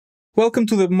Welcome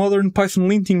to the Modern Python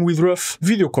Linting with Ruff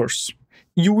video course.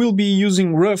 You will be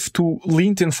using Ruff to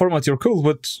lint and format your code,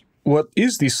 but what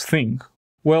is this thing?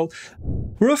 Well,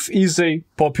 Ruff is a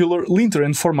popular linter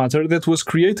and formatter that was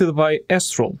created by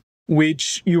Astral,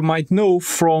 which you might know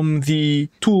from the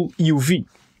tool UV.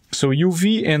 So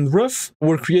UV and Ruff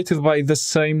were created by the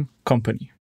same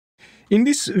company. In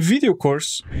this video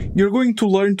course, you're going to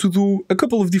learn to do a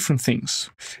couple of different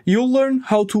things. You'll learn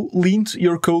how to lint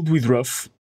your code with Ruff,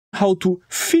 how to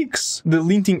fix the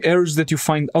linting errors that you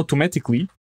find automatically,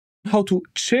 how to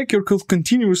check your code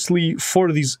continuously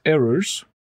for these errors,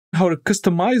 how to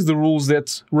customize the rules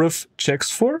that Ruff checks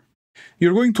for.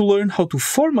 You're going to learn how to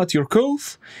format your code,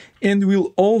 and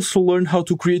we'll also learn how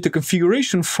to create a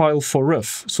configuration file for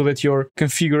Ruff so that your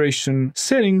configuration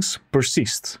settings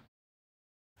persist.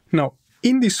 Now,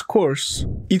 in this course,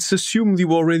 it's assumed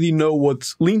you already know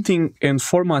what linting and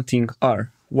formatting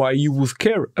are, why you would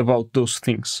care about those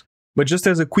things. But just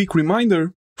as a quick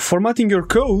reminder, formatting your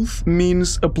code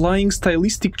means applying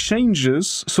stylistic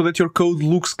changes so that your code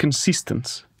looks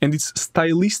consistent. And it's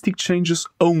stylistic changes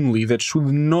only that should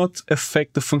not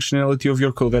affect the functionality of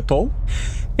your code at all.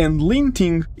 And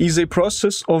linting is a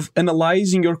process of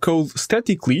analyzing your code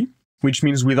statically, which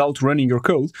means without running your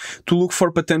code, to look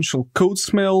for potential code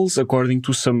smells according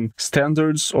to some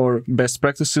standards or best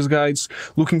practices guides,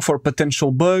 looking for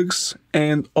potential bugs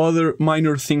and other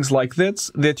minor things like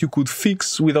that you could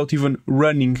fix without even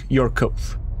running your code.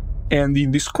 And in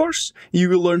this course, you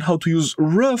will learn how to use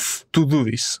Ruff to do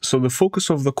this. So the focus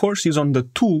of the course is on the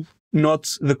tool,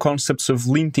 not the concepts of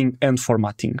linting and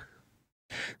formatting.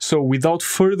 So without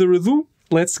further ado,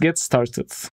 let's get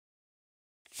started.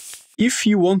 If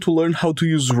you want to learn how to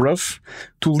use Ruff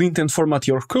to lint and format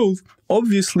your code,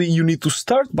 obviously you need to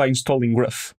start by installing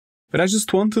Ruff. But I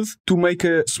just wanted to make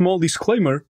a small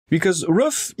disclaimer because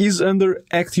Ruff is under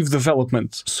active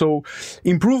development, so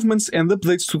improvements and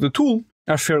updates to the tool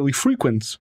are fairly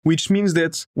frequent, which means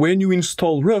that when you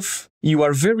install Ruff, you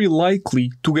are very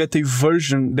likely to get a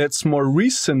version that's more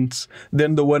recent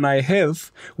than the one I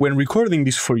have when recording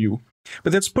this for you.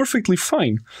 But that's perfectly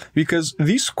fine, because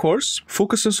this course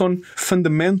focuses on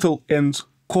fundamental and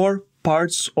core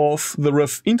parts of the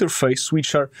Ruff interface,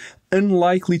 which are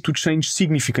unlikely to change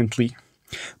significantly.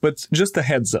 But just a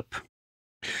heads up.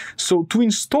 So to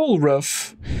install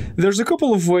Ruff, there's a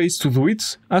couple of ways to do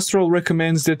it. Astral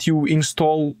recommends that you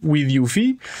install with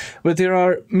UV, but there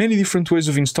are many different ways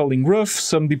of installing Ruff.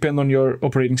 Some depend on your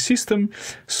operating system.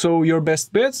 So your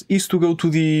best bet is to go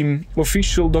to the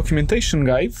official documentation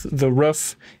guide, the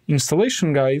Ruff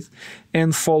installation guide,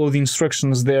 and follow the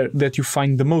instructions there that you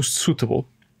find the most suitable.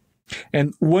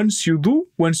 And once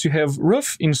you have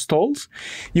Ruff installed,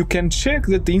 you can check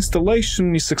that the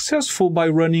installation is successful by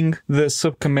running the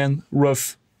subcommand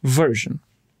ruff version.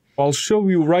 I'll show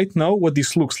you right now what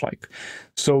this looks like.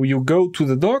 So you go to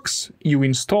the docs, you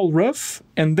install Ruff,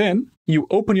 and then you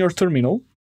open your terminal.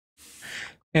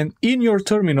 And in your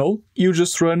terminal, you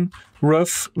just run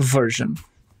ruff version.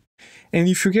 And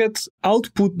if you get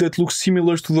output that looks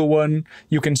similar to the one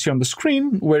you can see on the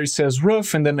screen, where it says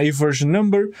Ruff and then a version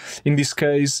number, in this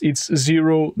case it's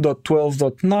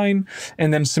 0.12.9,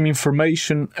 and then some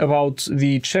information about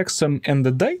the checksum and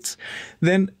the date,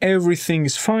 then everything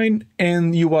is fine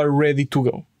and you are ready to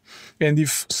go. And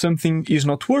if something is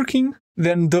not working,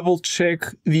 then double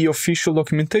check the official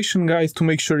documentation guide to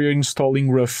make sure you're installing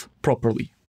Ruff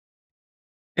properly.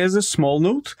 As a small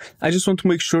note, I just want to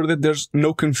make sure that there's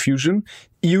no confusion.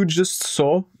 You just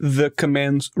saw the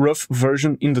command ruff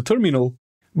version in the terminal,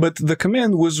 but the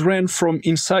command was ran from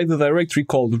inside the directory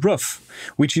called ruff,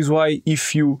 which is why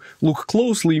if you look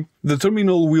closely, the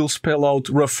terminal will spell out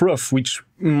ruff, which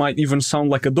might even sound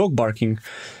like a dog barking.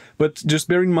 But just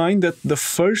bear in mind that the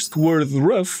first word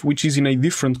ruff, which is in a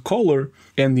different color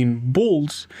and in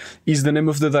bold, is the name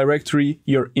of the directory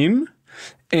you're in,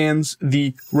 and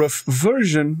the ruff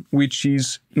version, which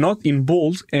is not in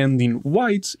bold and in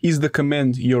white, is the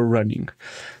command you're running.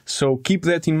 So keep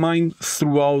that in mind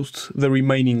throughout the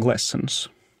remaining lessons.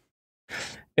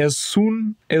 As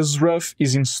soon as Ruff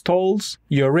is installed,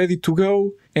 you're ready to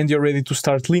go, and you're ready to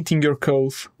start linting your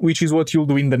code, which is what you'll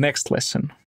do in the next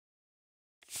lesson.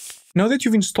 Now that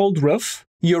you've installed Ruff,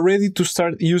 you're ready to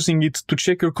start using it to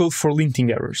check your code for linting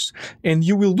errors, and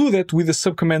you will do that with the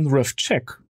subcommand ruff check.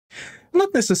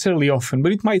 Not necessarily often,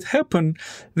 but it might happen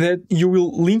that you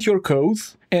will lint your code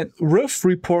and Ruff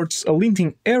reports a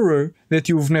linting error that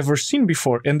you've never seen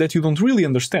before and that you don't really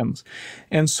understand.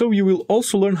 And so you will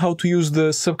also learn how to use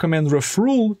the subcommand ruff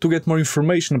rule to get more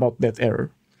information about that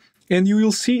error. and you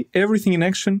will see everything in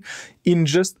action in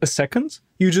just a second.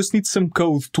 You just need some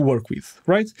code to work with,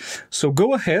 right? So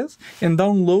go ahead and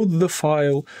download the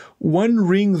file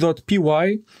onering.py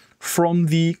from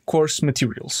the course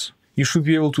materials. You should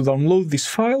be able to download this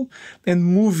file and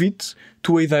move it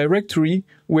to a directory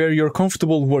where you're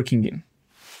comfortable working in.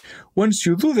 Once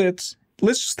you do that,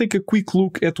 let's just take a quick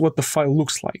look at what the file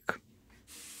looks like.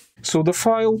 So the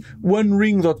file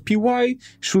onering.py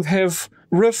should have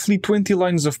roughly 20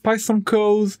 lines of Python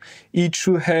code. It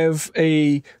should have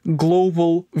a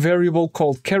global variable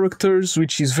called characters,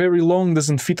 which is very long,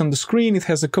 doesn't fit on the screen. It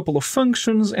has a couple of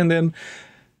functions and then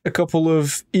a couple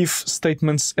of if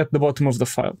statements at the bottom of the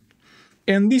file.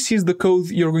 And this is the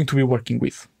code you're going to be working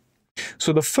with.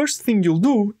 So the first thing you'll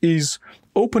do is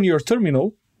open your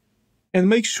terminal and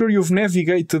make sure you've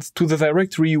navigated to the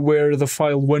directory where the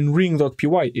file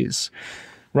onering.py is.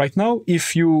 Right now,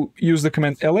 if you use the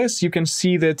command ls, you can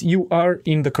see that you are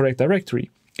in the correct directory.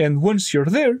 And once you're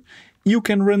there, you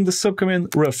can run the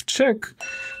subcommand ruff check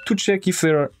to check if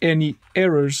there are any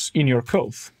errors in your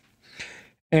code.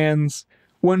 And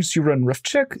once you run ruff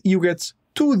check, you get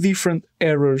two different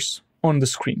errors on the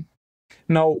screen.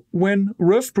 Now, when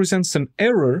Ruff presents an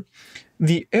error,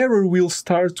 the error will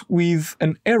start with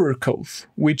an error code,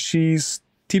 which is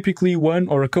typically one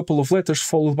or a couple of letters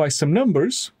followed by some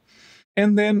numbers,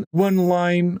 and then one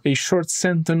line, a short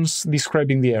sentence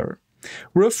describing the error.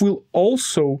 Ruff will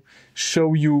also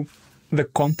show you the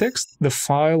context, the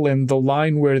file and the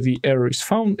line where the error is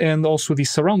found, and also the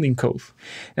surrounding code.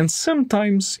 And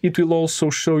sometimes it will also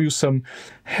show you some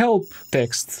help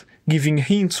text, giving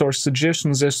hints or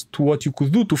suggestions as to what you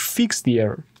could do to fix the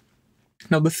error.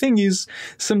 Now, the thing is,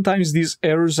 sometimes these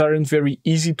errors aren't very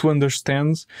easy to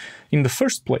understand in the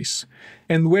first place.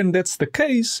 And when that's the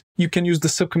case, you can use the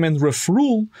subcommand ruff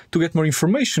rule to get more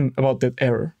information about that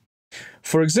error.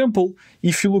 For example,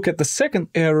 if you look at the second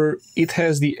error, it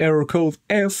has the error code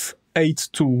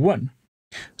F821.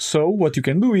 So what you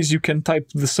can do is you can type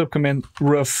the subcommand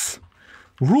ruff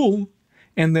rule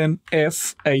and then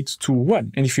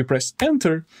F821. And if you press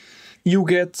enter, you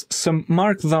get some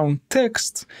markdown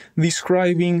text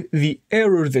describing the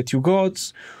error that you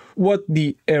got, what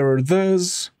the error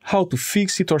does, how to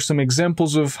fix it, or some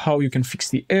examples of how you can fix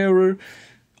the error,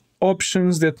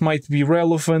 options that might be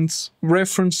relevant,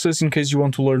 references in case you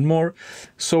want to learn more.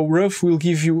 So Ruff will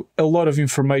give you a lot of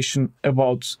information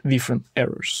about different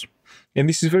errors. And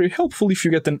this is very helpful if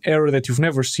you get an error that you've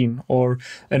never seen, or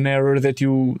an error that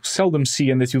you seldom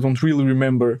see and that you don't really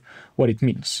remember what it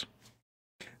means.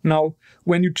 Now,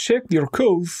 when you check your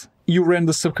code, you run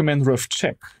the subcommand ruff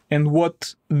check. And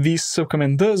what this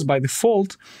subcommand does by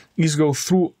default is go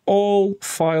through all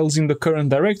files in the current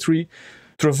directory,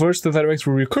 traverse the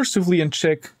directory recursively, and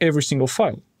check every single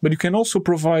file. But you can also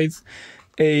provide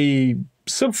a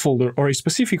subfolder or a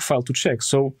specific file to check.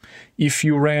 So if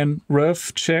you ran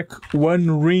ruff check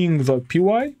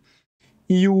onering.py,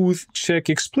 you would check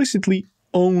explicitly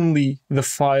only the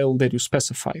file that you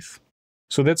specified.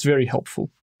 So that's very helpful.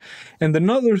 And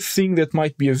another thing that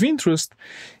might be of interest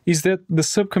is that the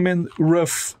subcommand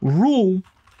ruff rule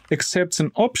accepts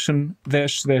an option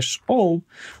 --all,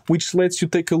 which lets you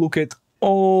take a look at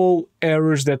all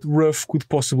errors that Ruff could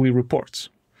possibly report.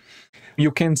 You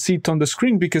can see it on the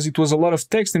screen because it was a lot of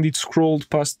text and it scrolled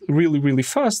past really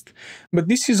fast, but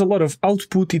this is a lot of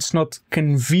output. It's not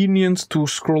convenient to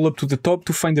scroll up to the top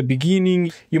to find the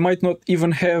beginning. You might not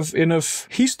even have enough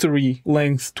history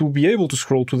length to be able to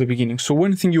scroll to the beginning. So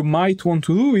one thing you might want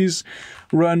to do is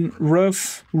run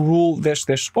ruff rule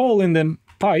 --all and then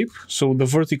pipe, so the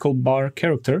vertical bar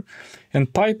character,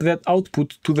 and pipe that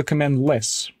output to the command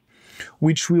less,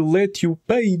 which will let you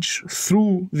page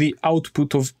through the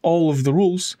output of all of the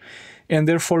rules, and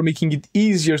therefore making it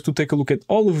easier to take a look at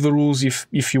all of the rules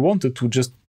if you wanted to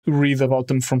just read about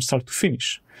them from start to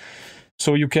finish.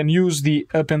 So you can use the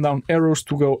up and down arrows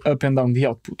to go up and down the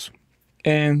output.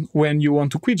 And when you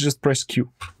want to quit, just press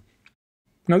Q.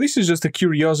 Now, this is just a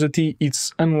curiosity.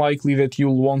 It's unlikely that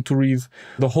you'll want to read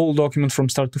the whole document from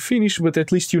start to finish, but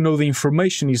at least you know the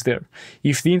information is there.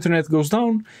 If the internet goes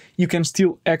down, you can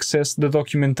still access the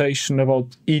documentation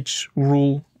about each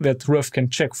rule that Ruff can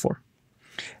check for.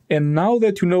 And now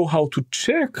that you know how to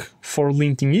check for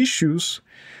linting issues,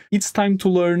 it's time to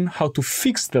learn how to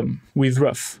fix them with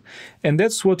Ruff. And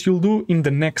that's what you'll do in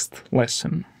the next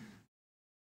lesson.